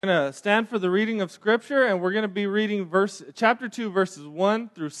We're going to stand for the reading of Scripture, and we're going to be reading chapter 2, verses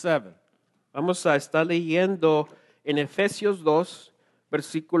 1 through 7. Vamos a estar leyendo en Efesios 2,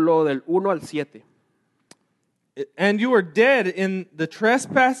 versículo del 1 al 7. And you were dead in the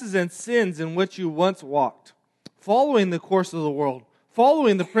trespasses and sins in which you once walked, following the course of the world,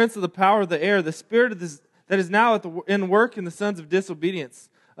 following the prince of the power of the air, the spirit that is now in work in the sons of disobedience,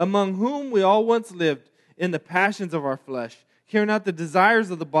 among whom we all once lived in the passions of our flesh, carrying out the desires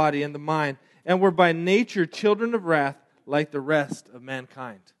of the body and the mind, and were by nature children of wrath like the rest of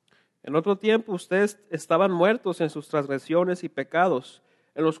mankind. En otro tiempo ustedes estaban muertos en sus transgresiones y pecados,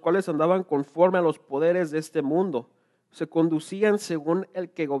 en los cuales andaban conforme a los poderes de este mundo. Se conducían según el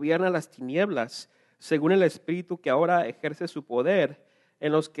que gobierna las tinieblas, según el espíritu que ahora ejerce su poder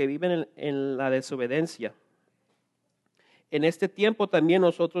en los que viven en la desobediencia. En este tiempo también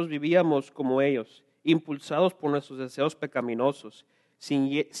nosotros vivíamos como ellos, impulsados por nuestros deseos pecaminosos,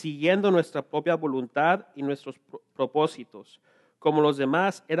 siguiendo nuestra propia voluntad y nuestros propósitos. Como los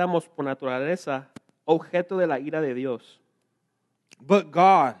demás, éramos por naturaleza objeto de la ira de Dios. But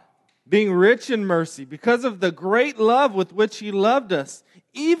God, being rich in mercy, because of the great love with which He loved us,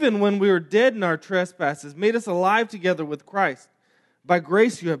 even when we were dead in our trespasses, made us alive together with Christ. By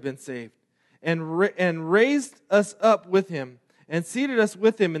grace you have been saved, and raised us up with Him, and seated us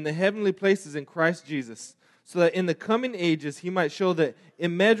with Him in the heavenly places in Christ Jesus, so that in the coming ages He might show the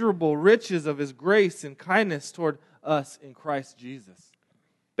immeasurable riches of His grace and kindness toward us in Christ Jesus.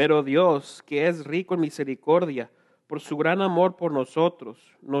 Pero Dios, que es rico en misericordia, por su gran amor por nosotros,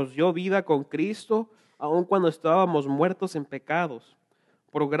 nos dio vida con Cristo, aun cuando estábamos muertos en pecados.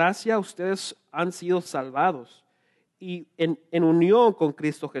 Por gracia ustedes han sido salvados, y en unión con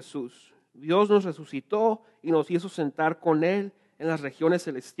Cristo Jesús. Dios nos resucitó y nos hizo sentar con Él en las regiones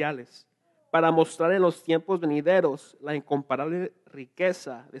celestiales, para mostrar en los tiempos venideros la incomparable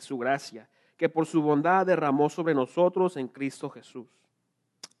riqueza de su gracia, que por su bondad derramó sobre nosotros en Cristo Jesús.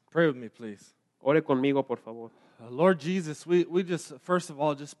 Pray with me, please. Ore conmigo, por favor. Lord Jesus, we just, first of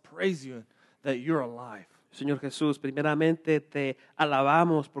all, just praise you that you're alive. Señor Jesús, primeramente te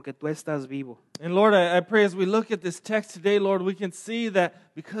alabamos porque tú estás vivo. And Lord, I pray as we look at this text today, Lord, we can see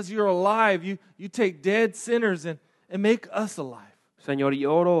that because you're alive, you take dead sinners and make us alive. Señor, y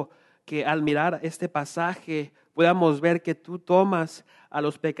oro que al mirar este pasaje podamos ver que tú tomas a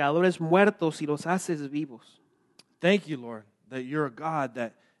los pecadores muertos y los haces vivos. Thank you, Lord, that you're a God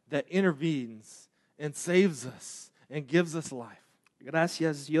that intervenes and saves us and gives us life.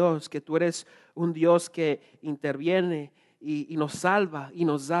 Gracias, Dios, que tú eres un Dios que interviene y nos salva y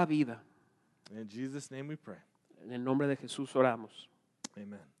nos da vida. In Jesus' name we pray. En el nombre de Jesús oramos.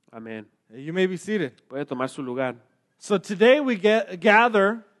 Amen. Amén. You may be seated. Puede tomar su lugar. So today we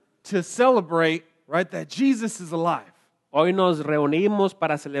gather to celebrate, right, that Jesus is alive. Hoy nos reunimos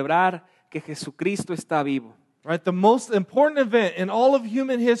para celebrar que Jesucristo está vivo. Right, the most important event in all of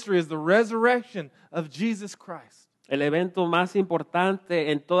human history is the resurrection of Jesus Christ. El evento más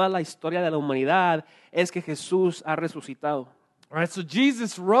importante en toda la historia de la humanidad es que Jesús ha resucitado. Right, so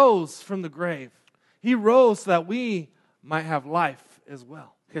Jesus rose from the grave. He rose so that we might have life as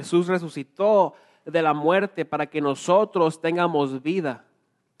well. Jesús resucitó de la muerte para que nosotros tengamos vida.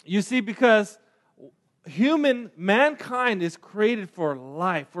 You see, because mankind is created for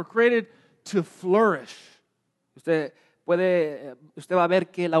life. We're created to flourish. Usted va a ver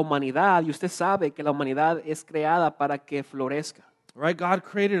que la humanidad, y usted sabe que la humanidad es creada para que florezca. Right? God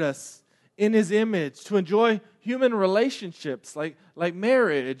created us in His image to enjoy human relationships like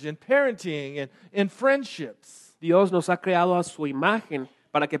marriage and parenting and friendships. Dios nos ha creado a su imagen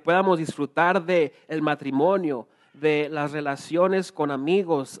para que podamos disfrutar de el matrimonio, de las relaciones con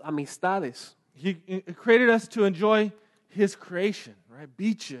amigos, amistades. He created us to enjoy His creation, right?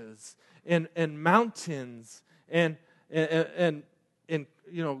 Beaches and mountains and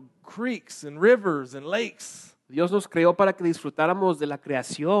creeks and rivers and lakes. Dios nos creó para que disfrutáramos de la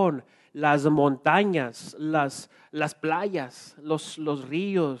creación, las montañas, las playas, los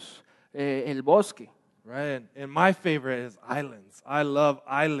ríos, el bosque. Right, and my favorite is islands. I love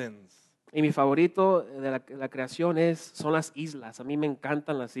islands. Y mi favorito de la creación son las islas. A mí me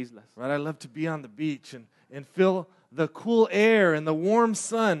encantan las islas. Right, I love to be on the beach and feel the cool air and the warm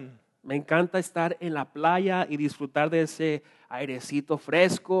sun. Me encanta estar en la playa y disfrutar de ese airecito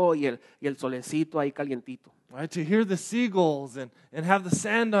fresco y el solecito ahí calientito. Right, to hear the seagulls and have the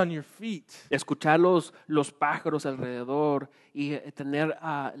sand on your feet. Escuchar los pájaros alrededor y tener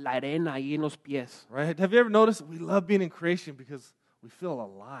la arena ahí en los pies. Right, have you ever noticed we love being in creation because we feel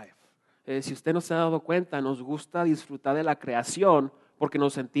alive? Si usted no se ha dado cuenta, nos gusta disfrutar de la creación porque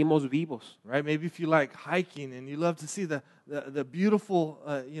nos sentimos vivos. right? Maybe if you like hiking and you love to see the beautiful,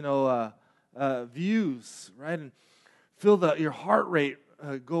 views, right? And feel your heart rate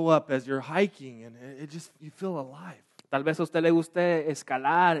go up as you're hiking, and it just, you feel alive. Tal vez a usted le guste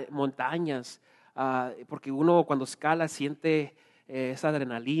escalar montañas, porque uno cuando escala siente esa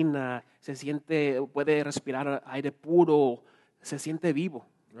adrenalina, se siente, puede respirar aire puro, se siente vivo.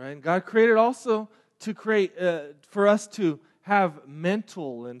 Right? And God created also to create for us to have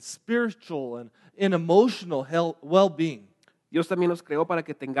mental and spiritual and emotional well-being. Dios también nos creó para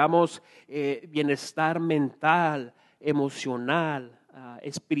que tengamos bienestar mental, emocional,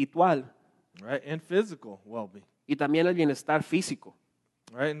 espiritual, Right? And physical well-being. y también el bienestar físico.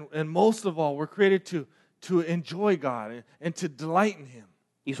 Right? And most of all, we're created to enjoy God and to delight in Him.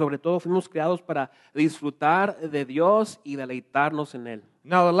 Y sobre todo fuimos creados para disfrutar de Dios y deleitarnos en Él.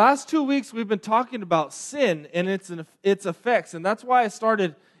 Now, the last 2 weeks we've been talking about sin and its effects, and that's why I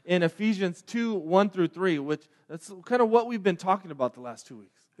started in Ephesians 2:1-3, which that's kind of what we've been talking about the last 2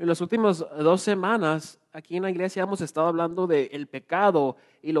 weeks. En las últimas 2 semanas, aquí en la iglesia hemos estado hablando del pecado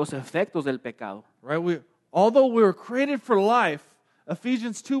y los efectos del pecado. Right? Although we were created for life,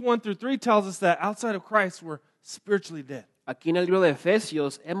 Ephesians 2:1-3 tells us that outside of Christ we're spiritually dead. Aquí en el libro de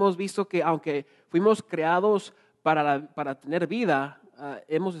Efesios hemos visto que aunque fuimos creados para tener vida,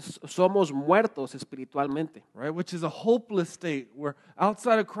 somos muertos espiritualmente. Right? Which is a hopeless state where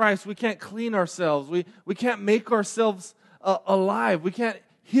outside of Christ we can't clean ourselves. We can't make ourselves alive. We can't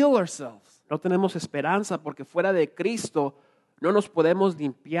heal ourselves. No tenemos esperanza porque fuera de Cristo no nos podemos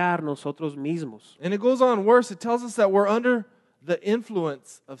limpiar nosotros mismos. And it goes on worse. It tells us that we're under the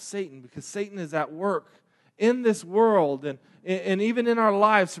influence of Satan because Satan is at work in this world and even in our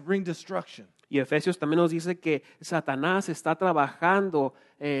lives to bring destruction. Y Efesios también nos dice que Satanás está trabajando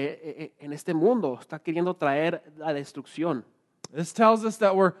en este mundo, está queriendo traer la destrucción. This tells us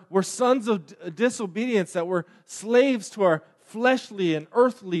that we're sons of disobedience, that we're slaves to our fleshly and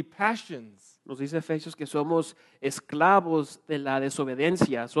earthly passions. Nos dice Efesios que somos esclavos de la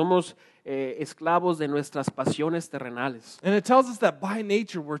desobediencia, somos esclavos de nuestras pasiones terrenales. And it tells us that by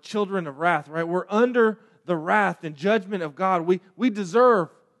nature we're children of wrath, right? We're under the wrath and judgment of God. We deserve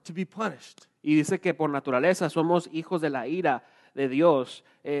to be punished. Y dice que por naturaleza somos hijos de la ira de Dios,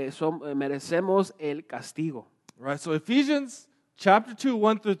 merecemos el castigo. Right? So Ephesians chapter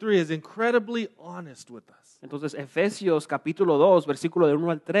 2:1-3 is incredibly honest with us. Entonces Efesios capítulo 2, versículo de 1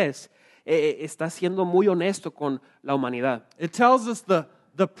 al 3, está siendo muy honesto con la humanidad. It tells us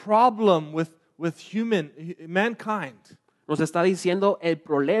the problem with mankind. Nos está diciendo el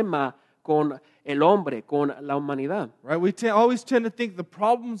problema con el hombre, con la humanidad. Right? We always tend to think the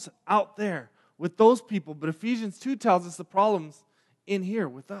problem's out there with those people, but Ephesians 2 tells us the problem's in here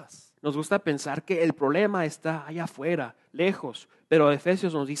with us. Nos gusta pensar que el problema está allá afuera, lejos, pero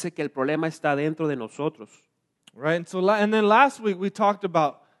Efesios nos dice que el problema está dentro de nosotros. Right? And then last week we talked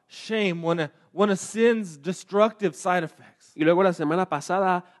about shame, one of sin's destructive side effects. Y luego la semana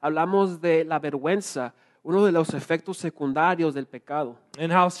pasada hablamos de la vergüenza, uno de los efectos secundarios del pecado.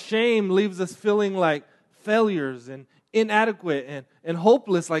 And how shame leaves us feeling like failures and inadequate and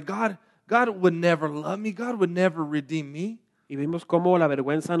hopeless, like God would never love me, God would never redeem me. Y vimos cómo la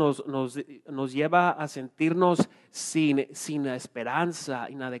vergüenza nos lleva a sentirnos sin esperanza,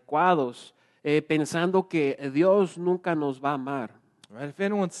 inadecuados, pensando que Dios nunca nos va a amar. Right? If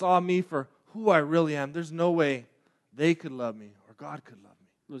anyone saw me for who I really am, there's no way they could love me or God could love me.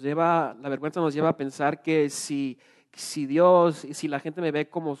 La vergüenza nos lleva a pensar que si Dios y si la gente me ve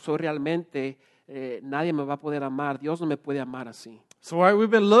como soy realmente, nadie me va a poder amar. Dios no me puede amar así. So we've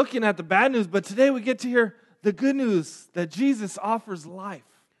been looking at the bad news, but today we get to hear the good news that Jesus offers life.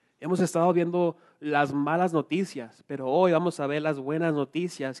 Hemos estado viendo las malas noticias, pero hoy vamos a ver las buenas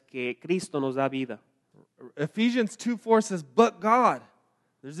noticias que Cristo nos da vida. Ephesians 2:4 says, but God.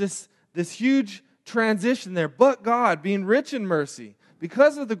 There's this huge transition there. But God, being rich in mercy,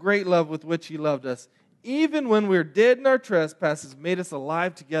 because of the great love with which He loved us, even when we were dead in our trespasses, made us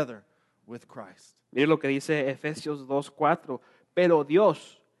alive together with Christ. Mire lo que dice Efesios 2:4. Pero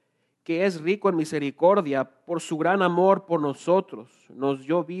Dios, que es rico en misericordia, por su gran amor por nosotros, nos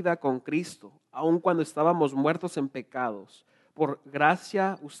dio vida con Cristo, aun cuando estábamos muertos en pecados. Por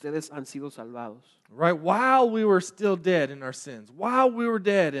gracia ustedes han sido salvados. Right? While we were still dead in our sins, while we were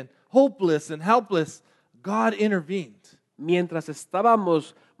dead and hopeless and helpless, God intervened. Mientras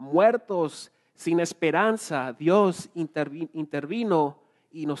estábamos muertos sin esperanza, Dios intervino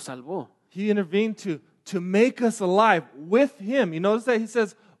y nos salvó. He intervened to make us alive with Him. You notice that He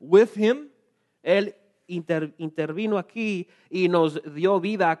says, with Him? Él intervino aquí y nos dio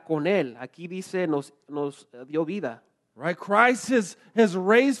vida con Él. Aquí dice nos dio vida. Right? Christ has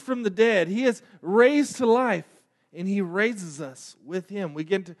raised from the dead. He has raised to life, and he raises us with him. We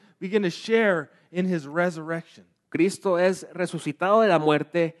begin to share in his resurrection. Cristo es resucitado de la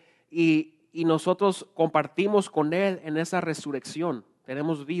muerte y nosotros compartimos con Él en esa resurrección.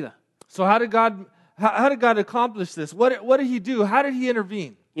 Tenemos vida. So how did God accomplish this? What did he do? How did he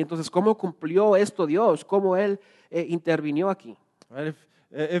intervene? Y entonces, ¿cómo cumplió esto Dios? ¿Cómo Él intervinió aquí? Right?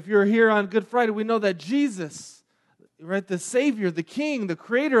 If you're here on Good Friday, we know that Jesus, right, the Savior, the King, the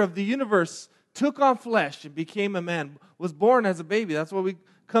Creator of the universe, took on flesh and became a man, was born as a baby. That's what we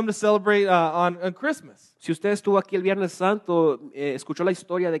come to celebrate on Christmas. Si usted estuvo aquí el Viernes Santo, escuchó la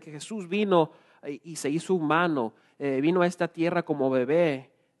historia de que Jesús vino y se hizo humano, vino a esta tierra como bebé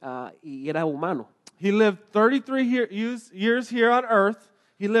y era humano. He lived 33 years here on earth.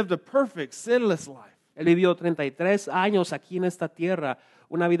 He lived a perfect, sinless life. Él vivió 33 años aquí en esta tierra,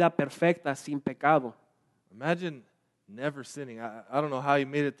 una vida perfecta, sin pecado. Imagine never sinning. I don't know how he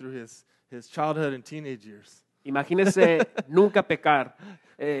made it through his childhood and teenage years. Imagínese nunca pecar.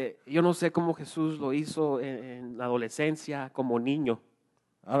 Yo no sé cómo Jesús lo hizo en la adolescencia, como niño.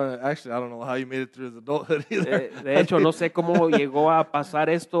 I don't know how he made it through his adulthood either. De hecho, no sé cómo llegó a pasar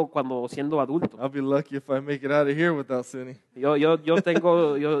esto cuando siendo adulto. I'll be lucky if I make it out of here without sinning. Yo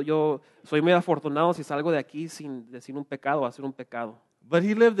soy muy afortunado si salgo de aquí sin decir un pecado, hacer un pecado. But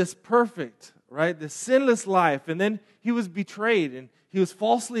he lived this perfect, right, this sinless life, and then he was betrayed, and he was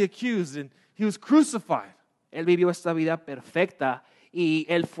falsely accused, and he was crucified. Él vivió esta vida perfecta y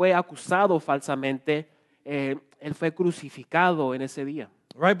él fue acusado falsamente. Él fue crucificado en ese día.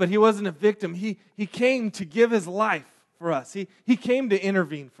 Right, but he wasn't a victim. He came to give his life for us. He came to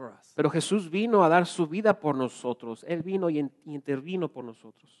intervene for us. Pero Jesús vino a dar su vida por nosotros. Él vino y intervino por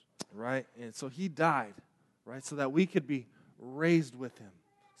nosotros. Right, and so he died, right, so that we could be raised with him,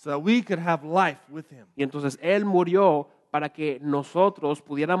 so that we could have life with him. Y entonces Él murió para que nosotros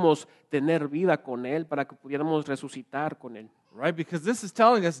pudiéramos tener vida con Él, para que pudiéramos resucitar con Él. Right, because this is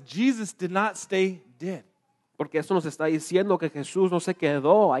telling us Jesus did not stay dead. Porque esto nos está diciendo que Jesús no se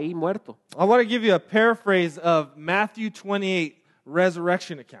quedó ahí muerto. I want to give you a paraphrase of Matthew 28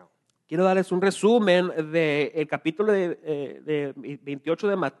 resurrection account. Quiero darles un resumen del capítulo de 28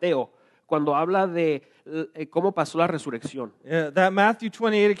 de Mateo, cuando habla de cómo pasó la resurrección. That Matthew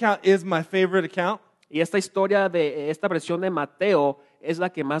 28 account is my favorite account. Y esta historia de esta versión de Mateo es la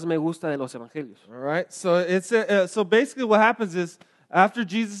que más me gusta de los evangelios. All right, so so basically what happens is after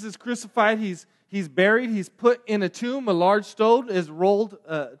Jesus is crucified, he's buried, he's put in a tomb, a large stone is rolled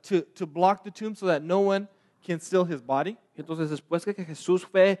to block the tomb so that no one can steal his body. Entonces, después que Jesús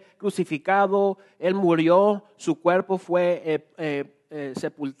fue crucificado, Él murió, su cuerpo fue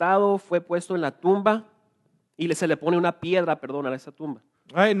sepultado, fue puesto en la tumba y se le pone una piedra, a esa tumba.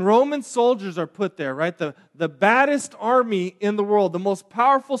 Right, and Roman soldiers are put there, right? The baddest army in the world, the most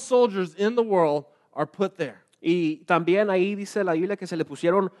powerful soldiers in the world are put there. Y también ahí dice la Biblia que se le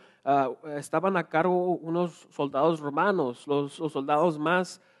pusieron, estaban a cargo unos soldados romanos, los soldados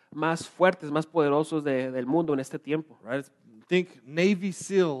más fuertes, más poderosos del mundo en este tiempo. Right? Think Navy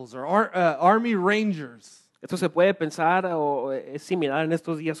SEALs or Army Rangers. Esto se puede pensar o es similar en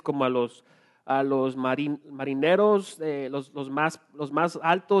estos días como a los marineros, los más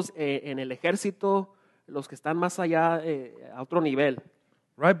altos en el ejército, los que están más allá a otro nivel.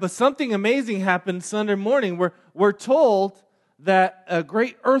 Right, but something amazing happened Sunday morning. We're told that a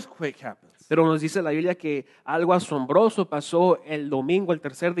great earthquake happens. Pero nos dice la Biblia que algo asombroso pasó el domingo, el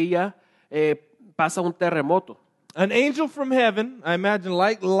tercer día, pasa un terremoto. An angel from heaven, I imagine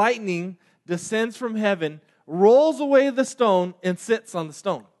like lightning, descends from heaven, rolls away the stone and sits on the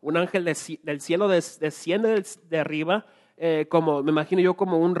stone. Un ángel del cielo desciende de arriba, como me imagino yo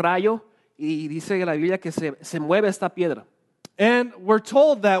como un rayo, y dice la Biblia que se mueve esta piedra. And we're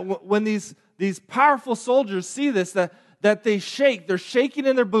told that when these powerful soldiers see this, that they shake, they're shaking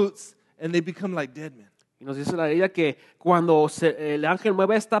in their boots, and they become like dead men. Y nos dice la Biblia que cuando el ángel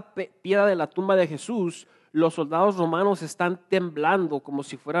mueve esta piedra de la tumba de Jesús, los soldados romanos están temblando como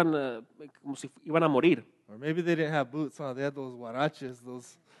si iban a morir. Or maybe they didn't have boots, huh? They had those huaraches,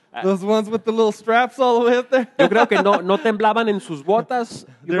 those ones with the little straps all the way up there. Yo creo que no temblaban en sus botas.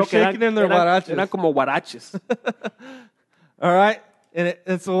 Yo creo que eran como huaraches. All right?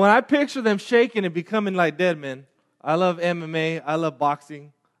 And so when I picture them shaking and becoming like dead men, I love MMA, I love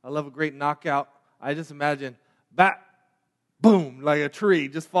boxing, I love a great knockout. I just imagine, boom, like a tree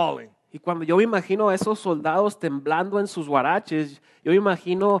just falling. Y cuando yo me imagino a esos soldados temblando en sus huaraches, yo me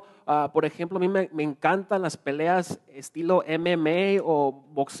imagino, por ejemplo, a mí me encantan las peleas estilo MMA o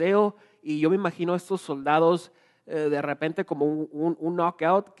boxeo, y yo me imagino a estos soldados de repente como un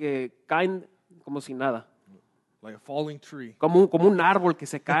knockout que caen como si nada. like a falling tree. como un árbol que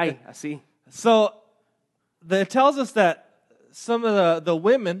se cae, así. So it tells us that some of the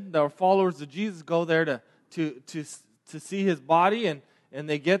women that are followers of Jesus go there to see his body, and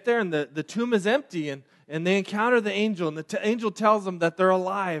they get there, and the tomb is empty, and they encounter the angel, and the angel tells them that they're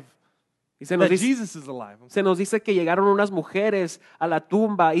alive, Y se nos that dice, Jesus is alive. se nos dice que llegaron unas mujeres a la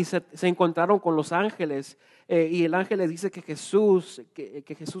tumba y se encontraron con los ángeles. Y el ángel les dice que Jesús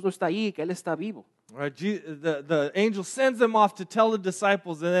no está ahí, que Él está vivo. Right? The angel sends them off to tell the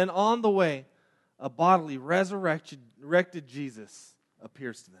disciples, and then on the way, a bodily resurrected Jesus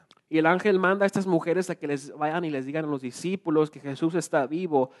appears to them. Y el ángel manda a estas mujeres a que les vayan y les digan a los discípulos que Jesús está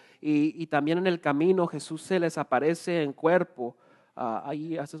vivo. Y también en el camino Jesús se les aparece en cuerpo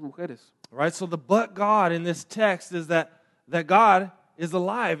ahí a estas mujeres. Right? So the but God in this text is that God is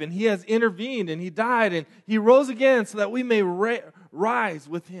alive, and he has intervened, and he died, and he rose again so that we may rise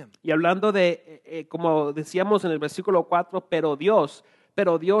with him. Y hablando de, como decíamos en el versículo 4,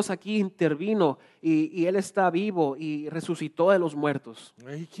 pero Dios aquí intervino y Él está vivo y resucitó de los muertos.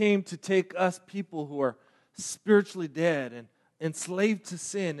 He came to take us people who are spiritually dead and enslaved to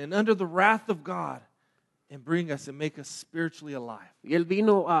sin and under the wrath of God, and bring us and make us spiritually alive. Y Él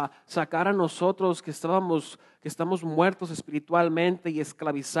vino a sacar a nosotros que estamos muertos espiritualmente y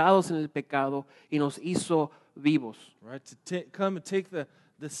esclavizados en el pecado, y nos hizo vivos. Right? To come and take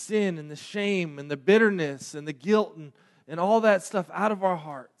the sin and the shame and the bitterness and the guilt and all that stuff out of our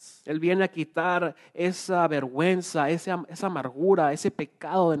hearts. Él viene a quitar esa vergüenza, esa amargura, ese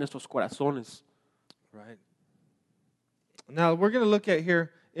pecado de nuestros corazones. Right? Now we're going to look at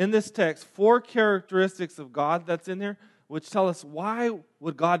here in this text 4 characteristics of God that's in there, which tell us why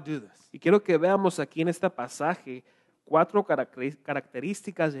would God do this. Y quiero que veamos aquí en este pasaje 4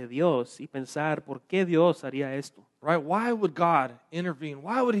 características de Dios y pensar por qué Dios haría esto. Right? Why would God intervene?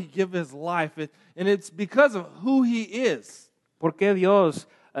 Why would he give his life? And it's because of who he is. ¿Por qué Dios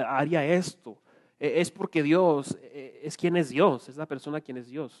haría esto? Es porque Dios es quien es Dios, es la persona quien es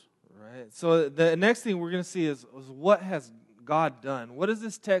Dios. Right? So the next thing we're going to see is what has God done? What does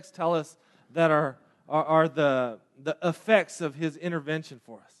this text tell us that are the effects of his intervention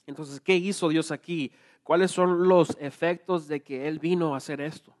for us? Entonces, ¿qué hizo Dios aquí? ¿Cuáles son los efectos de que Él vino a hacer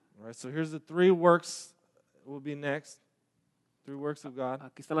esto? All right, so here's the 3 works will be next. 3 works of God.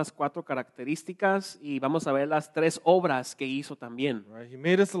 Aquí están las 4 características y vamos a ver las 3 obras que hizo también. Right? He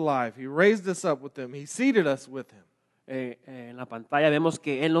made us alive. He raised us up with him. He seated us with him. En la pantalla vemos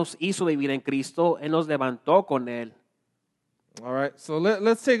que Él nos hizo vivir en Cristo, Él nos levantó con Él. All right, so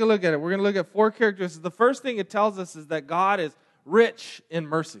let's take a look at it. We're going to look at 4 characteristics. The first thing it tells us is that God is rich in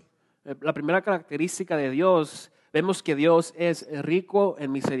mercy. La primera característica de Dios, vemos que Dios es rico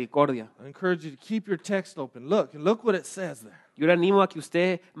en misericordia. I encourage you to keep your text open. Look what it says there. Yo le animo a que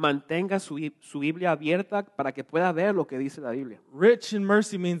usted mantenga su Biblia abierta para que pueda ver lo que dice la Biblia. Rich in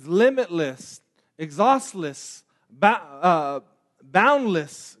mercy means limitless, exhaustless,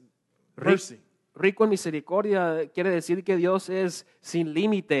 boundless mercy. Rico en misericordia quiere decir que Dios es sin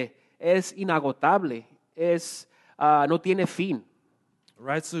límite, es inagotable, no tiene fin.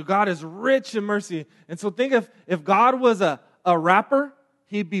 Right? So God is rich in mercy. And so think if God was a rapper,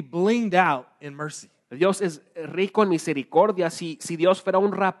 he'd be blinged out in mercy. Dios es rico en misericordia. Si Dios fuera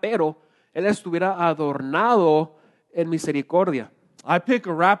un rapero, Él estuviera adornado en misericordia. I pick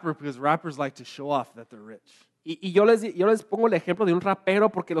a rapper because rappers like to show off that they're rich. Y yo les pongo el ejemplo de un rapero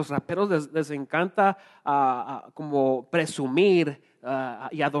porque los raperos les encanta como presumir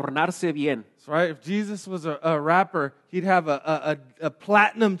y adornarse bien. So, right? If Jesus was a rapper, he'd have a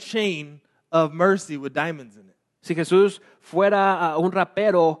platinum chain of mercy with diamonds in it. Si Jesús fuera un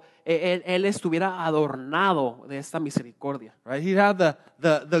rapero, él estuviera adornado de esta misericordia. Right? He'd have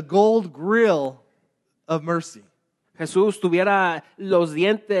the gold grill of mercy. Jesús tuviera los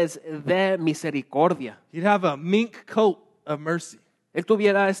dientes de misericordia. He'd have a mink coat of mercy. Él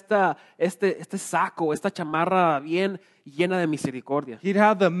tuviera este saco, esta chamarra bien llena de misericordia. He'd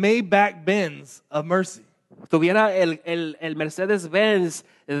have the Maybach Benz of mercy. Tuviera el Mercedes-Benz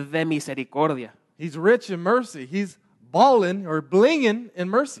de misericordia. He's rich in mercy. He's balling or blinging in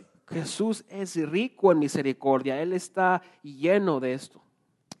mercy. Jesús es rico en misericordia. Él está lleno de esto.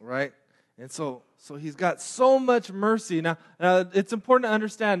 Right? And so he's got so much mercy. Now, it's important to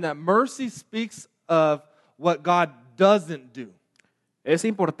understand that mercy speaks of what God doesn't do. Es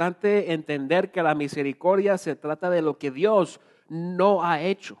importante entender que la misericordia se trata de lo que Dios no ha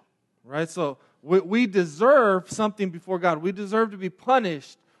hecho. Right? So we deserve something before God. We deserve to be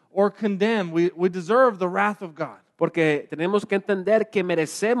punished or condemned. We deserve the wrath of God. Porque tenemos que entender que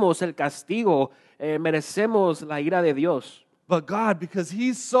merecemos el castigo, merecemos la ira de Dios. But God, because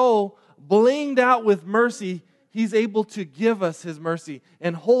he's so blinged out with mercy, He's able to give us His mercy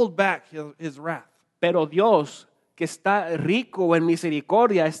and hold back His wrath. Pero Dios, que está rico en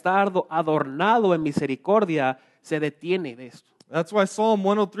misericordia, está adornado en misericordia, se detiene de esto. That's why Psalm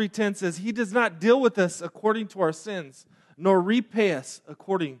 103:10 says, He does not deal with us according to our sins, nor repay us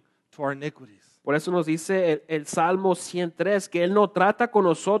according to our iniquities. Por eso nos dice el Salmo 103 que Él no trata con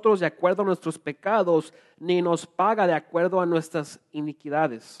nosotros de acuerdo a nuestros pecados, ni nos paga de acuerdo a nuestras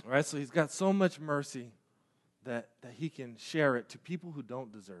iniquidades. All right, so He's got so much mercy that He can share it to people who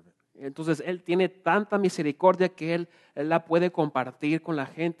don't deserve it. Entonces Él tiene tanta misericordia que Él la puede compartir con la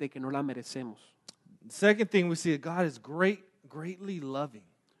gente que no la merecemos. The second thing we see, God is greatly loving.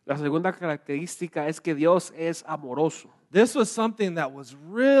 La segunda característica es que Dios es amoroso. This was something that was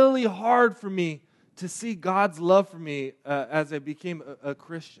really hard for me to see God's love for me as I became a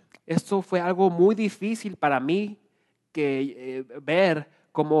Christian. Esto fue algo muy difícil para mí que ver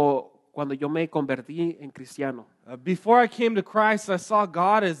como cuando yo me convertí en cristiano. Before I came to Christ, I saw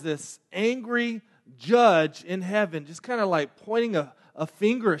God as this angry judge in heaven, just kind of like pointing a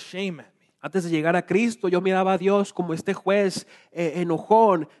finger of shame at me. Antes de llegar a Cristo, yo miraba a Dios como este juez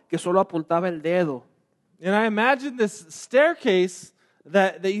enojón que solo apuntaba el dedo. And I imagined this staircase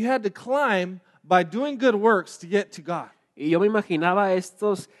that you had to climb by doing good works to get to God. Y yo me imaginaba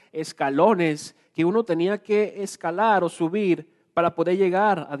estos escalones que uno tenía que escalar o subir para poder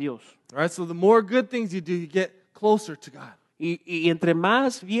llegar a Dios. All right, so the more good things you do, you get closer to God. Y entre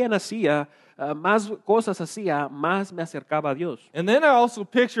más bien hacía, más cosas hacía, más me acercaba a Dios. And then I also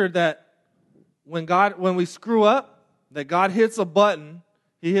pictured that when we screw up, that God hits a button,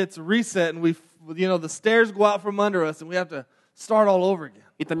 He hits reset, and the stairs go out from under us, and we have to start all over again.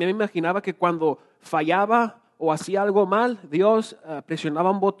 Y también me imaginaba que cuando fallaba o hacía algo mal, Dios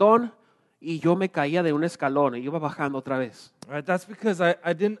presionaba un botón y yo me caía de un escalón y iba bajando otra vez. All right, that's because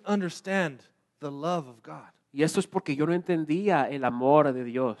I didn't understand the love of God. Y esto es porque yo no entendía el amor de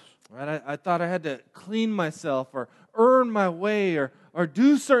Dios. All right, I thought I had to clean myself or earn my way or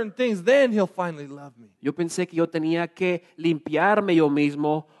do certain things, then He'll finally love me. Yo pensé que yo tenía que limpiarme yo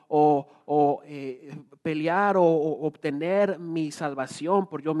mismo o pelear o obtener mi salvación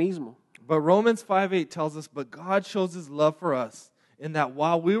por yo mismo. But Romans 5:8 tells us, but God shows His love for us in that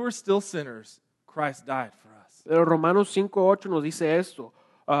while we were still sinners, Christ died for us. Pero Romanos 5:8 nos dice esto.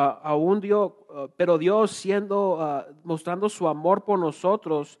 Pero Dios mostrando su amor por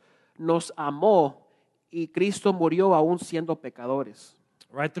nosotros, nos amó y Cristo murió aún siendo pecadores.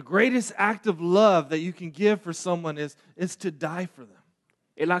 Right? The greatest act of love that you can give for someone is to die for them.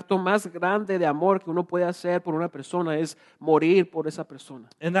 El acto más grande de amor que uno puede hacer por una persona es morir por esa persona.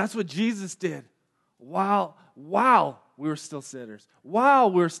 And that's what Jesus did while we were still sinners,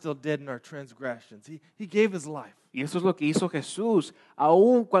 while we were still dead in our transgressions. He gave His life. Y eso es lo que hizo Jesús,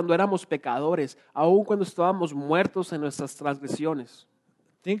 aun cuando éramos pecadores, aun cuando estábamos muertos en nuestras transgresiones.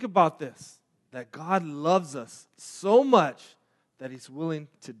 Think about this, that God loves us so much that He's willing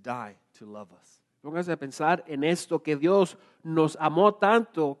to die to love us. Póngase a pensar en esto, que Dios nos amó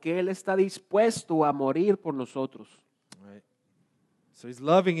tanto que Él está dispuesto a morir por nosotros. Right? So He's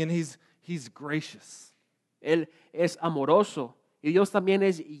loving and He's gracious. Él es amoroso y Dios también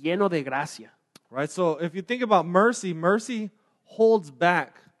es lleno de gracia. Right? So if you think about mercy holds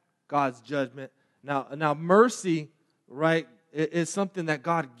back God's judgment. Now mercy, right, is something that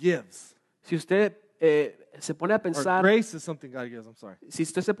God gives. Si usted se pone a Or pensar, grace is something God gives, I'm sorry. si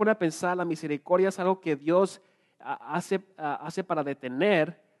usted se pone a pensar, la misericordia es algo que Dios hace para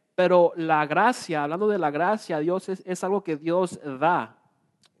detener, pero la gracia, hablando de la gracia, Dios es algo que Dios da.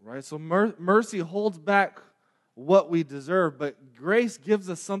 Right? So mercy holds back what we deserve, but grace gives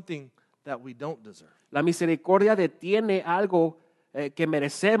us something that we don't deserve. La misericordia detiene algo que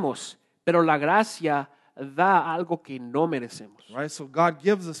merecemos, pero la gracia da algo que no merecemos. Right? So God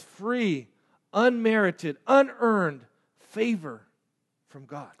gives us free, unmerited, unearned favor from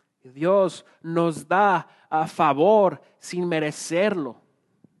God. Dios nos da a favor sin merecerlo.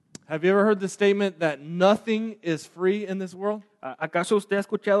 Have you ever heard the statement that nothing is free in this world? ¿Acaso usted ha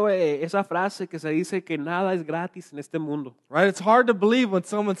escuchado esa frase que se dice que nada es gratis en este mundo? Right? It's hard to believe when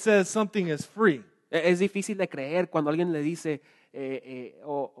someone says something is free. Es difícil de creer cuando alguien le dice,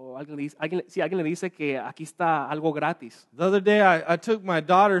 si alguien le dice que aquí está algo gratis. The other day, I took my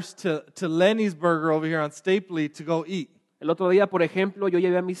daughters to Lenny's Burger over here on Stapley to go eat. El otro día, por ejemplo, yo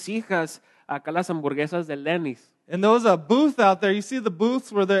llevé a mis hijas acá a las hamburguesas de Lenny's. And there was a booth out there. You see the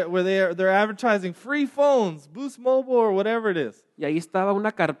booths where they're advertising free phones, Boost Mobile or whatever it is. Y ahí estaba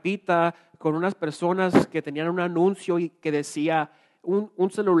una carpita con unas personas que tenían un anuncio y que decía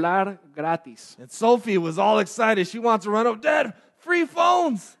un celular gratis. And Sophie was all excited. She wants to run up, Dad, free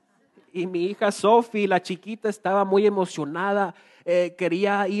phones. Y mi hija Sophie, la chiquita, estaba muy emocionada.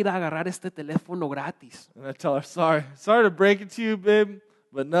 Quería ir a agarrar este teléfono gratis. And I tell her, sorry to break it to you, babe,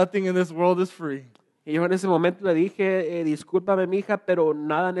 but nothing in this world is free. Y yo en ese momento le dije, discúlpame, mi hija, pero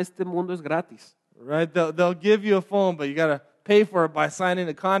nada en este mundo es gratis. Right? They'll give you a phone, but you got to pay for it by signing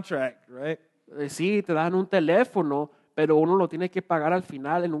a contract, right? Sí, te dan un teléfono, pero uno lo tiene que pagar al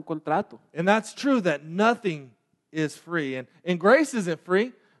final en un contrato. And that's true that nothing is free. And grace isn't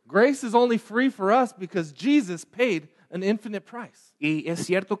free. Grace is only free for us because Jesus paid an infinite price. Y es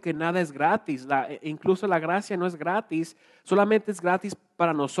cierto que nada es gratis, incluso la gracia no es gratis, solamente es gratis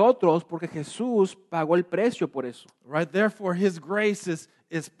para nosotros porque Jesús pagó el precio por eso. Right? Therefore, his grace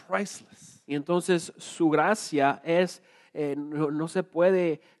is priceless. Y entonces su gracia no se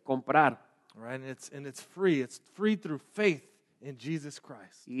puede comprar. Right? And it's free. It's free through faith in Jesus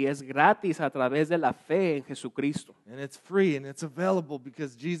Christ. Y es gratis a través de la fe en Jesucristo. And it's free and it's available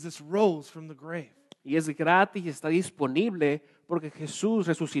because Jesus rose from the grave. Y es gratis y está disponible porque Jesús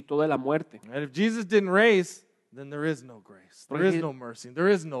resucitó de la muerte. Right? If Jesus didn't raise, then there is no grace. There is no mercy. There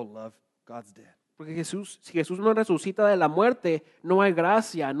is no love. God's dead. Porque si Jesús no resucita de la muerte, no hay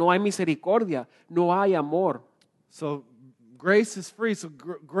gracia, no hay misericordia, no hay amor. So grace is free. So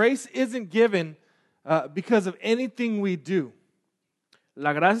grace isn't given because of anything we do.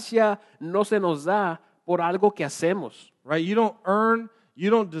 La gracia no se nos da por algo que hacemos. Right? You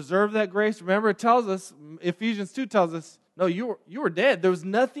don't deserve that grace. Remember, it tells us, Ephesians 2 tells us, no, you were dead. There was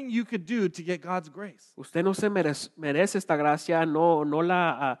nothing you could do to get God's grace. Usted no se merece esta gracia, no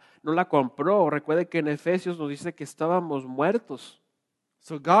la compró. Recuerde que en Efesios nos dice que estábamos muertos.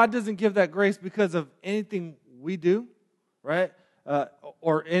 So God doesn't give that grace because of anything we do, right?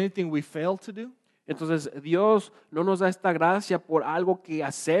 Or anything we fail to do. Entonces Dios no nos da esta gracia por algo que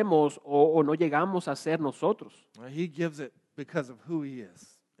hacemos o no llegamos a hacer nosotros. Right? He gives it because of who he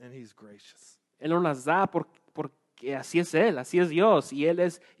is, and he's gracious. Él nos las da porque así es Él, así es Dios, y Él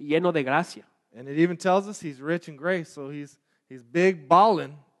es lleno de gracia. And it even tells us he's rich in grace, so he's big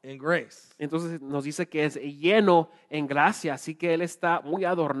ballin' in grace. Entonces nos dice que es lleno en gracia, así que Él está muy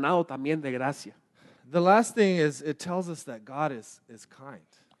adornado también de gracia. The last thing is it tells us that God is kind.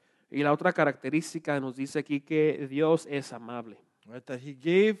 Y la otra característica nos dice aquí que Dios es amable. Right? That he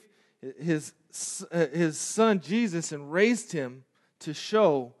gave his son Jesus and raised him to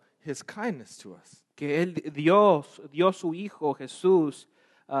show his kindness to us. Que Dios dio su Hijo Jesús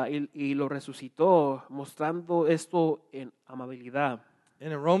y lo resucitó mostrando esto en amabilidad.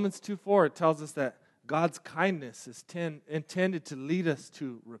 And in Romans 2:4 it tells us that God's kindness is intended to lead us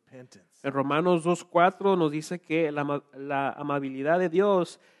to repentance. En Romanos 2:4 nos dice que la amabilidad de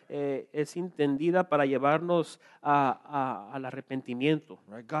Dios es entendida para llevarnos al arrepentimiento.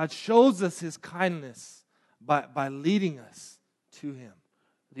 Right? God shows us his kindness by leading us to him.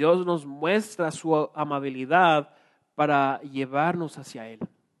 Dios nos muestra su amabilidad para llevarnos hacia Él.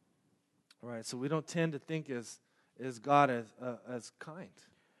 Right? So we don't tend to think as God as kind.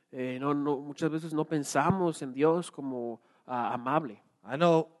 Muchas veces no pensamos en Dios como amable. I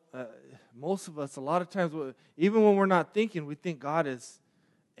know most of us, a lot of times, even when we're not thinking, we think God is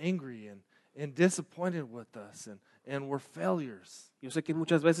angry and disappointed with us and we're failures. Yo sé que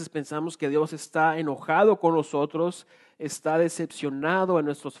muchas veces pensamos que Dios está enojado con nosotros, está decepcionado en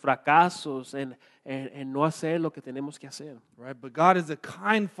nuestros fracasos, en no hacer lo que tenemos que hacer. Right? But God is a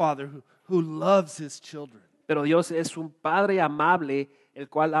kind father who loves his children. Pero Dios es un padre amable, el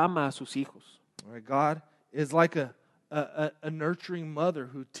cual ama a sus hijos. Right? God is like a nurturing mother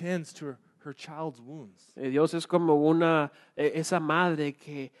who tends to her child's wounds. Dios es como esa madre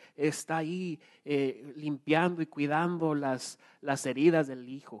que está ahí limpiando y cuidando las heridas del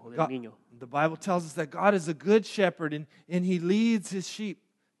hijo o del niño. The Bible tells us that God is a good shepherd and he leads his sheep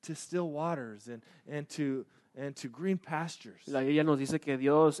to still waters and to green pastures. La Biblia nos dice que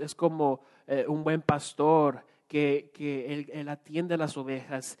Dios es como un buen pastor que él atiende a las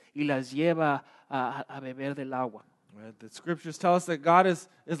ovejas y las lleva a beber del agua. Right? The scriptures tell us that God is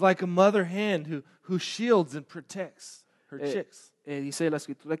like a mother hen who shields and protects her chicks. Dice la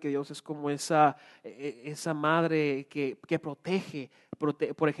escritura que Dios es como esa madre que protege.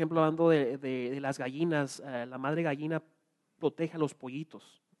 Por ejemplo, hablando de las gallinas, la madre gallina protege a los pollitos.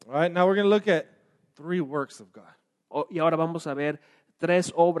 All right, now we're going to look at 3 works of God. Y ahora vamos a ver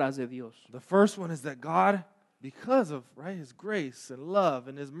 3 obras de Dios. The first one is that God, because of his grace and love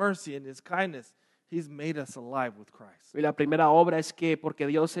and his mercy and his kindness, he's made us alive with Christ. Y la primera obra es que porque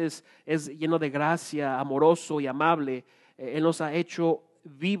Dios es lleno de gracia, amoroso y amable, Él nos ha hecho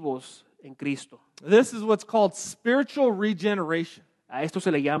vivos en Cristo. This is what's called spiritual regeneration. A esto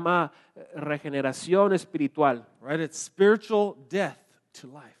se le llama regeneración espiritual. Right? It's spiritual death to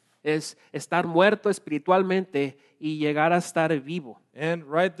life. es estar muerto espiritualmente y llegar a estar vivo. And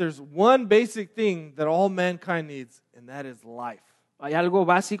right, there's one basic thing that all mankind needs, and that is life. Hay algo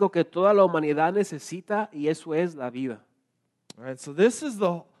básico que toda la humanidad necesita y eso es la vida. All right, so this is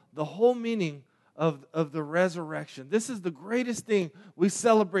the whole meaning of the resurrection. This is the greatest thing we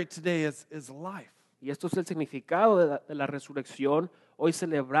celebrate today is life. Y esto es el significado de la resurrección. Hoy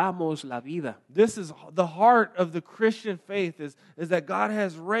celebramos la vida. This is the heart of the Christian faith is that God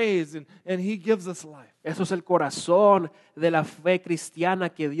has raised and He gives us life. Eso es el corazón de la fe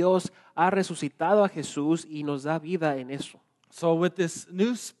cristiana, que Dios ha resucitado a Jesús y nos da vida en eso. So with this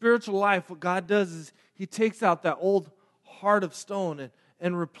new spiritual life, what God does is He takes out that old heart of stone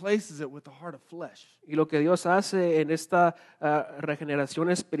and replaces it with a heart of flesh. Y lo que Dios hace en esta regeneración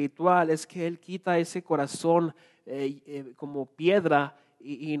espiritual es que Él quita ese corazón como piedra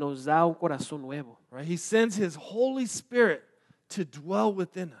y nos da un corazón nuevo. Right? He sends His Holy Spirit to dwell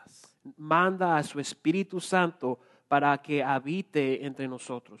within us. Manda a su Espíritu Santo para que habite entre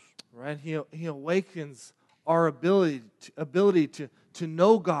nosotros. Right? He awakens our ability to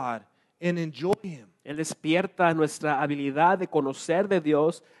know God and enjoy Him. Él despierta nuestra habilidad de conocer de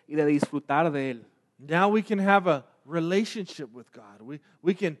Dios y de disfrutar de Él. Now we can have a relationship with God.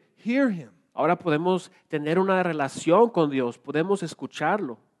 We can hear Him. Ahora podemos tener una relación con Dios, podemos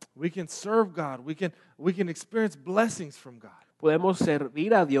escucharlo, We can serve God. We can experience blessings from God. podemos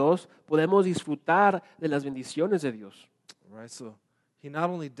servir a Dios, podemos disfrutar de las bendiciones de Dios. Right? So He not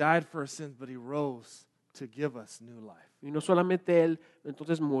only died for our sins, but He rose to give us new life. Y no solamente Él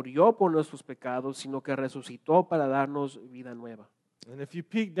entonces murió por nuestros pecados, sino que resucitó para darnos vida nueva. And if you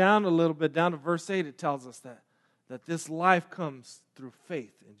peek down a little bit, down to verse 8, it tells us that this life comes through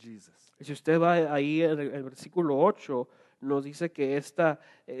faith in Jesus. Y si usted va ahí en el versículo 8, nos dice que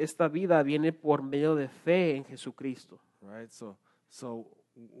esta vida viene por medio de fe en Jesucristo. Right? So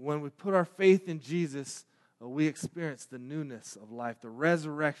when we put our faith in Jesus, we experience the newness of life, the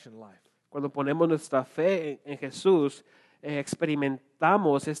resurrection life. Cuando ponemos nuestra fe en Jesús,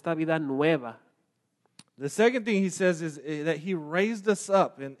 experimentamos esta vida nueva. The second thing he says is that He raised us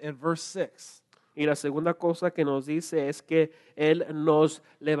up in verse 6. Y la segunda cosa que nos dice es que Él nos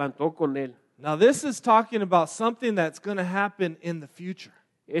levantó con Él. Now, this is talking about something that's going to happen in the future,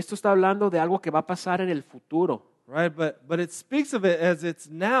 Esto está hablando de algo que va a pasar en el futuro, right? But it speaks of it as it's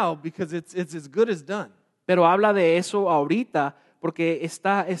now because it's as good as done. pero habla de eso ahorita porque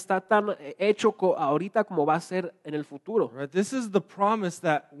está tan hecho ahorita como va a ser en el futuro. Right? This is the promise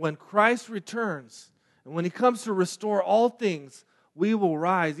that when Christ returns and when He comes to restore all things, we will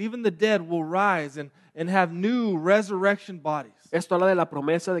rise. Even the dead will rise and have new resurrection bodies. Esto habla de la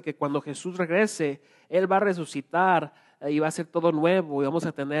promesa de que cuando Jesús regrese, Él va a resucitar y va a ser todo nuevo y vamos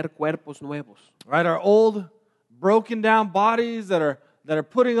a tener cuerpos nuevos. Right? Our old broken down bodies that are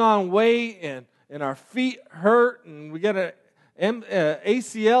putting on weight and our feet hurt and we get a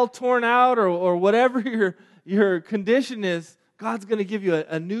ACL torn out or whatever your condition is, God's going to give you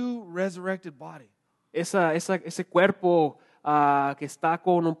a new resurrected body. Ese cuerpo que está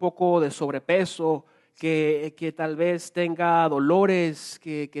con un poco de sobrepeso, que tal vez tenga dolores,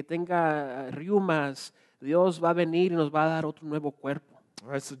 que tenga riumas, Dios va a venir y nos va a dar otro nuevo cuerpo.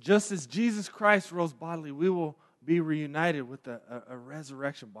 All right, so just as Jesus Christ rose bodily, we will be reunited with a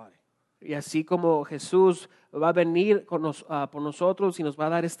resurrection body. Y así como Jesús va a venir por nosotros y nos va a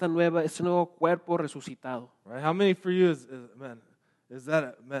dar este nuevo cuerpo resucitado. Right? How many for you is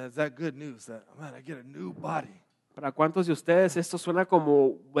that good news? That I get a new body. ¿Para cuántos de ustedes esto suena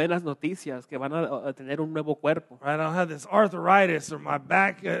como buenas noticias, que van a tener un nuevo cuerpo? Right? I don't have this arthritis or my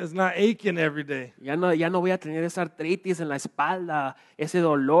back is not aching every day. Ya no voy a tener esa artritis en la espalda, ese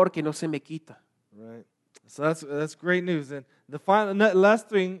dolor que no se me quita. Right. So that's great news. And the last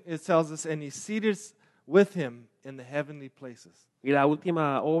thing it tells us, and He seated us with Him in the heavenly places. Y la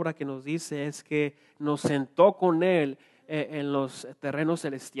última obra que nos dice es que nos sentó con Él en los terrenos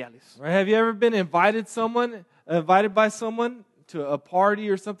celestiales. Right? Have you ever been invited by someone to a party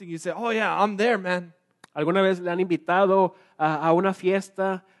or something? You say, "Oh yeah, I'm there, man." ¿Alguna vez le han invitado a una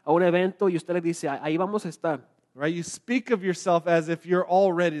fiesta, a un evento y usted le dice, ahí vamos a estar? Right? You speak of yourself as if you're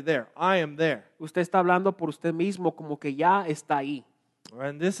already there. I am there. Usted está hablando por usted mismo como que ya está ahí. Right?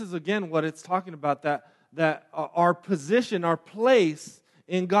 And this is again what it's talking about, that our position, our place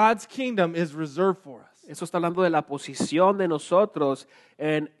in God's kingdom is reserved for us. Eso está hablando de la posición de nosotros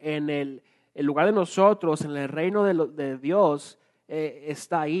en el lugar de nosotros, en el reino de Dios,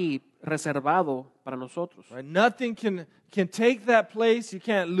 está ahí reservado para nosotros. Right? Nothing can take that place. You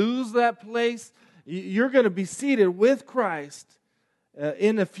can't lose that place. You're going to be seated with Christ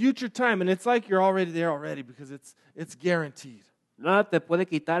in a future time, and it's like you're already there already because it's guaranteed. Nada te puede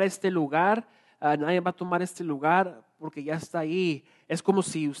quitar este lugar, nadie va a tomar este lugar porque ya está ahí. Es como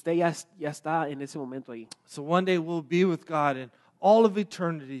si usted ya está en ese momento ahí. So one day we'll be with God in all of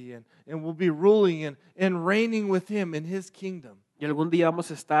eternity, and we'll be ruling and reigning with Him in His kingdom. Y algún día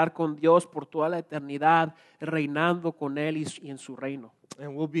vamos a estar con Dios por toda la eternidad, reinando con Él y en su reino.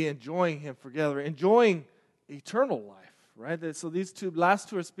 And we'll be enjoying Him together, enjoying eternal life, right? So these last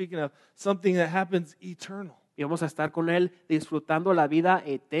two are speaking of something that happens eternal. Y vamos a estar con Él disfrutando la vida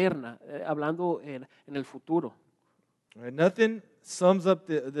eterna, hablando en el futuro. Right? Nothing sums up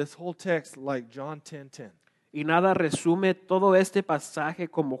this whole text like John 10:10. Y nada resume todo este pasaje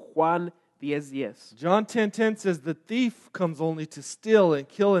como Juan 10:10. John 10:10 says, "The thief comes only to steal and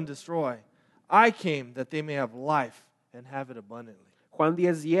kill and destroy. I came that they may have life and have it abundantly." Juan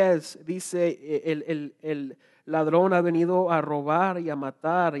 10:10 dice, el ladrón ha venido a robar y a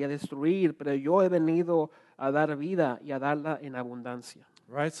matar y a destruir, pero yo he venido a dar vida y a darla en abundancia.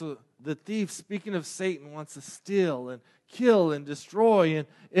 Right? So the thief, speaking of Satan, wants to steal and kill and destroy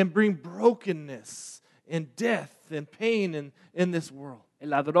and bring brokenness and death and pain in this world. El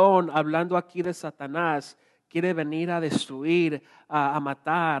ladrón, hablando aquí de Satanás, quiere venir a destruir, a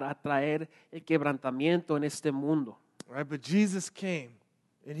matar, a traer el quebrantamiento en este mundo. Right? But Jesus came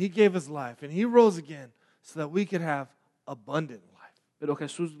and He gave His life and He rose again so that we could have abundant life. Pero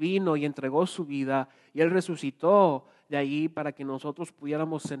Jesús vino y entregó su vida y Él resucitó de ahí para que nosotros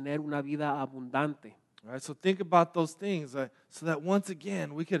pudiéramos tener una vida abundante. Right? So think about those things so that once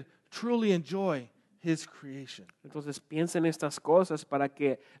again we could truly enjoy His creation. Entonces piensen estas cosas para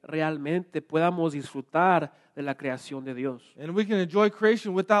que realmente podamos disfrutar de la creación de Dios. And we can enjoy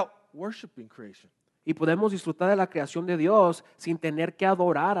creation without worshiping creation. Y podemos disfrutar de la creación de Dios sin tener que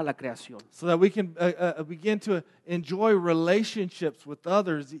adorar a la creación. So that we can begin to enjoy relationships with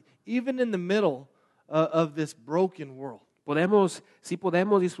others, even in the middle of this broken world. Sí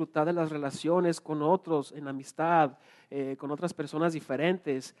podemos disfrutar de las relaciones con otros en amistad, con otras personas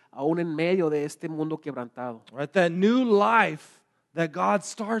diferentes, aún en medio de este mundo quebrantado. Right? That new life that God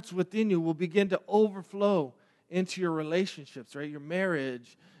starts within you will begin to overflow into your relationships, right? Your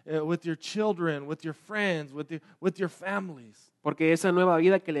marriage, with your children, with your friends, with your families. Porque esa nueva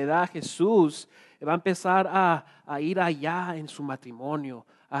vida que le da a Jesús va a empezar a ir allá en su matrimonio,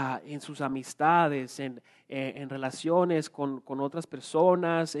 en sus amistades, en relaciones con otras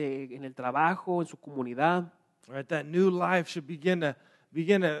personas, en el trabajo, en su comunidad. Right? That new life should begin to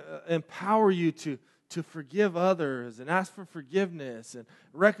empower you to forgive others and ask for forgiveness and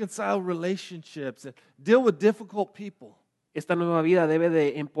reconcile relationships and deal with difficult people. Esta nueva vida debe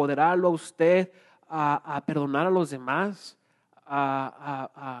de empoderarlo a usted a perdonar a los demás,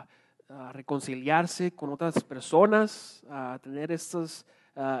 a reconciliarse con otras personas, a tener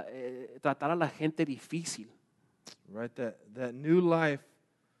tratar a la gente difícil. Right, that new life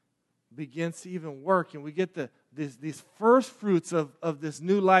begins to even work, and we get these first fruits of this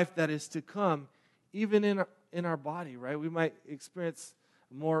new life that is to come, even in our body. Right, we might experience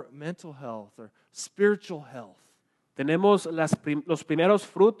more mental health or spiritual health. Tenemos los primeros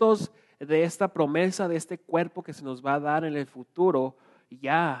frutos de esta promesa, de este cuerpo que se nos va a dar en el futuro,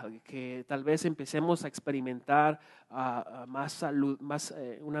 ya que tal vez empecemos a experimentar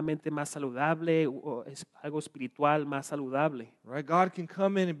una mente más saludable, o algo espiritual más saludable. Right, God can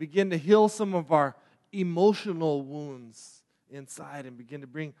come in and begin to heal some of our emotional wounds inside and begin to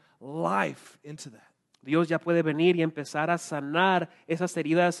bring life into that. Dios ya puede venir y empezar a sanar esas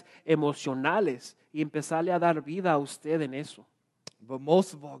heridas emocionales y empezarle a dar vida a usted en eso. But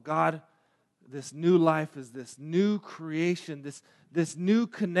most of all, God, this new life is this new creation, this new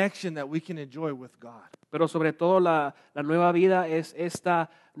connection that we can enjoy with God. Pero sobre todo la nueva vida es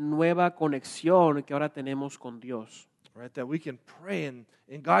esta nueva conexión que ahora tenemos con Dios. Right, that we can pray and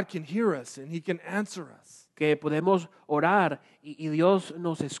God can hear us and He can answer us. Que podemos orar y Dios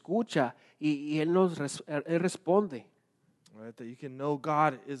nos escucha y Él Él responde. Right, that you can know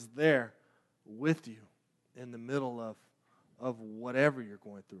God is there with you in the middle of whatever you're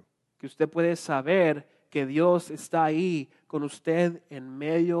going through. Que usted puede saber que Dios está ahí con usted en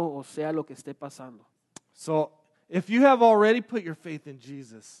medio, o sea, lo que esté pasando. So, if you have already put your faith in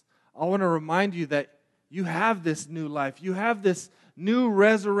Jesus, I want to remind you that you have this new life. You have this new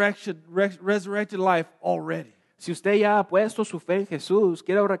resurrected life already. Si usted ya ha puesto su fe en Jesús,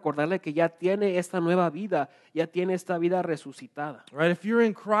 quiero recordarle que ya tiene esta nueva vida, ya tiene esta vida resucitada. Right? If you're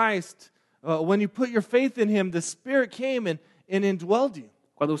in Christ, when you put your faith in Him, the Spirit came and indwelled you.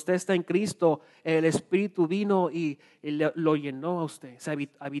 Cuando usted está en Cristo, el Espíritu vino y lo llenó a usted, se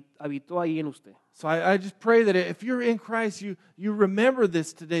habitó ahí en usted. So I just pray that if you're in Christ, you remember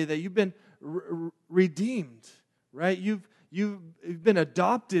this today, that you've been redeemed, right? you've been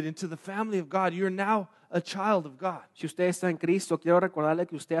adopted into the family of God. You're now a child of God. Si usted está en Cristo, quiero recordarle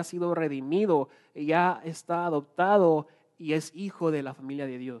que usted ha sido redimido, y ya está adoptado y es hijo de la familia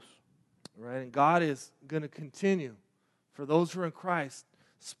de Dios. Right? And God is going to continue, for those who are in Christ,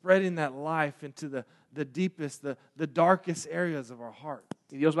 spreading that life into the deepest, the darkest areas of our heart.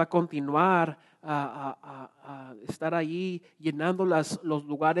 Y Dios va a continuar a estar allí llenando los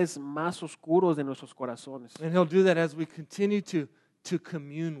lugares más oscuros de nuestros corazones. And He'll do that as we continue to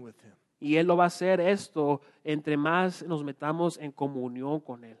commune with Him. Y Él lo va a hacer esto entre más nos metamos en comunión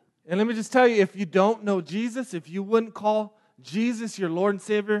con Él. And let me just tell you, if you don't know Jesus, if you wouldn't call Jesus your Lord and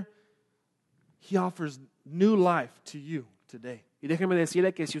Savior, He offers new life to you today. Y déjeme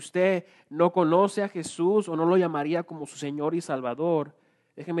decirle que si usted no conoce a Jesús o no lo llamaría como su Señor y Salvador,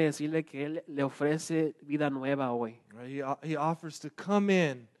 déjeme decirle que Él le ofrece vida nueva hoy. Right? He offers to come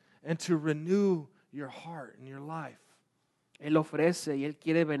in and to renew your heart and your life. Él ofrece y Él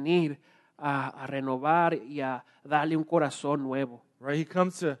quiere venir a renovar y a darle un corazón nuevo. Right? He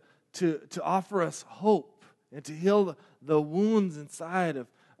comes to offer us hope and to heal the wounds inside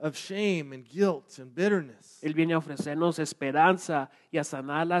of shame and guilt and bitterness. Él viene a ofrecernos esperanza y a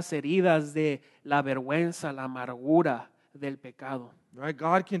sanar las heridas de la vergüenza, la amargura del pecado. Right?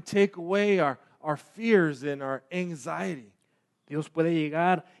 God can take away our fears and our anxiety. Dios puede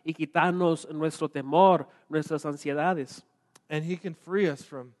llegar y quitarnos nuestro temor, nuestras ansiedades. And He can free us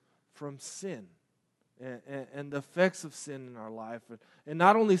from sin and the effects of sin in our life. And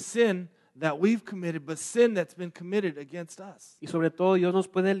not only sin that we've committed, but sin that's been committed against us. Y sobre todo Dios nos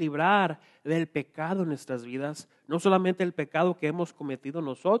puede librar del pecado en nuestras vidas, no solamente el pecado que hemos cometido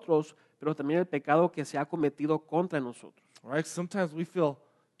nosotros, pero también el pecado que se ha cometido contra nosotros. Right? Sometimes we feel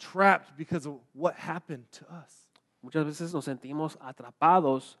trapped because of what happened to us. Muchas veces nos sentimos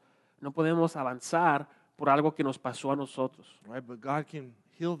atrapados, no podemos avanzar por algo que nos pasó a nosotros. Right? But God can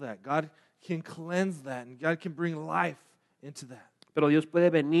heal that. God can cleanse that. And God can bring life into that. Pero Dios puede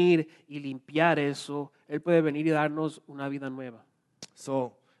venir y limpiar eso. Él puede venir y darnos una vida nueva.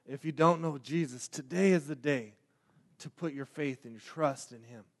 So, if you don't know Jesus, today is the day to put your faith and your trust in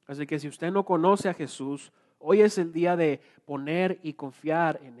Him. Así que si usted no conoce a Jesús, hoy es el día de poner y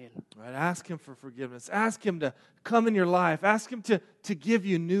confiar en Él. Right? Ask Him for forgiveness. Ask Him to come in your life. Ask Him to give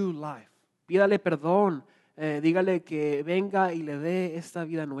you new life. Pídale perdón, dígale que venga y le dé esta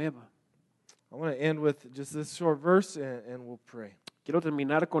vida nueva. I want to end with just this short verse and we'll pray. Quiero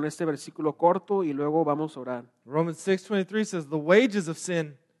terminar con este versículo corto y luego vamos a orar. Romans 6:23 says, "The wages of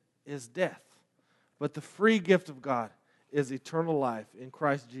sin is death, but the free gift of God is eternal life in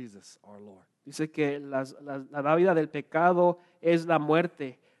Christ Jesus our Lord." Dice que la dávida del pecado es la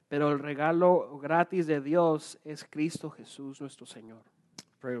muerte, pero el regalo gratis de Dios es Cristo Jesús nuestro Señor.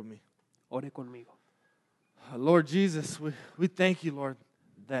 Pray with me. Ore conmigo. Lord Jesus, we thank you, Lord,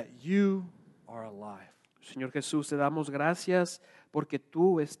 that you are alive. Señor Jesús, te damos gracias porque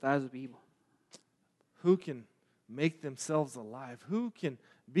tú estás vivo. Who can make themselves alive? Who can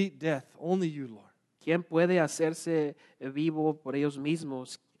beat death? Only you, Lord. ¿Quién puede hacerse vivo por ellos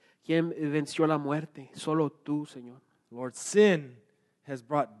mismos? ¿Quién venció la muerte? Solo tú, Señor. Lord, sin has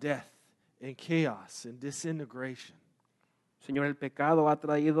brought death and chaos and disintegration. Señor, el pecado ha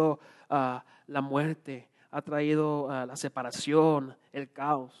traído la muerte, ha traído la separación, el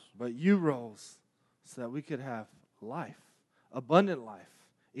caos. But you rose so that we could have life, abundant life,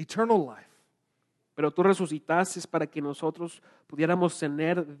 eternal life. Pero tú resucitaste para que nosotros pudiéramos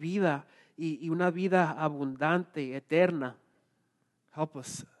tener vida y una vida abundante, eterna. Help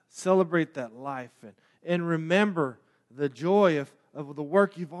us celebrate that life and remember the joy of the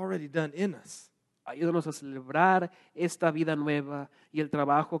work you've already done in us. Ayúdanos a celebrar esta vida nueva y el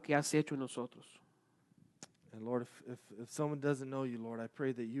trabajo que has hecho en nosotros. And Lord, if someone doesn't know you, Lord, I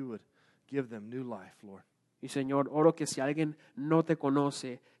pray that you would give them new life, Lord. Y Señor, oro que si alguien no te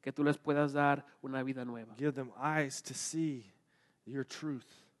conoce, que tú les puedas dar una vida nueva. Give them eyes to see your truth.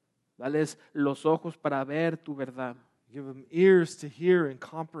 Dales los ojos para ver tu verdad. Give them ears to hear and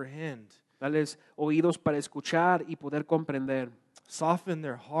comprehend. Dales oídos para escuchar y poder comprender. Soften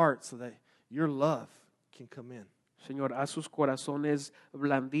their hearts so that your love can come in. Señor, haz sus corazones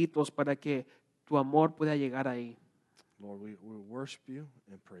blanditos para que tu amor pueda llegar ahí. Lord, we worship you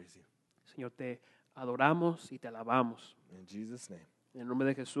and praise you. Señor, te adoramos y te alabamos. In Jesus' name, En el nombre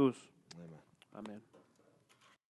de Jesús. amen. Amén.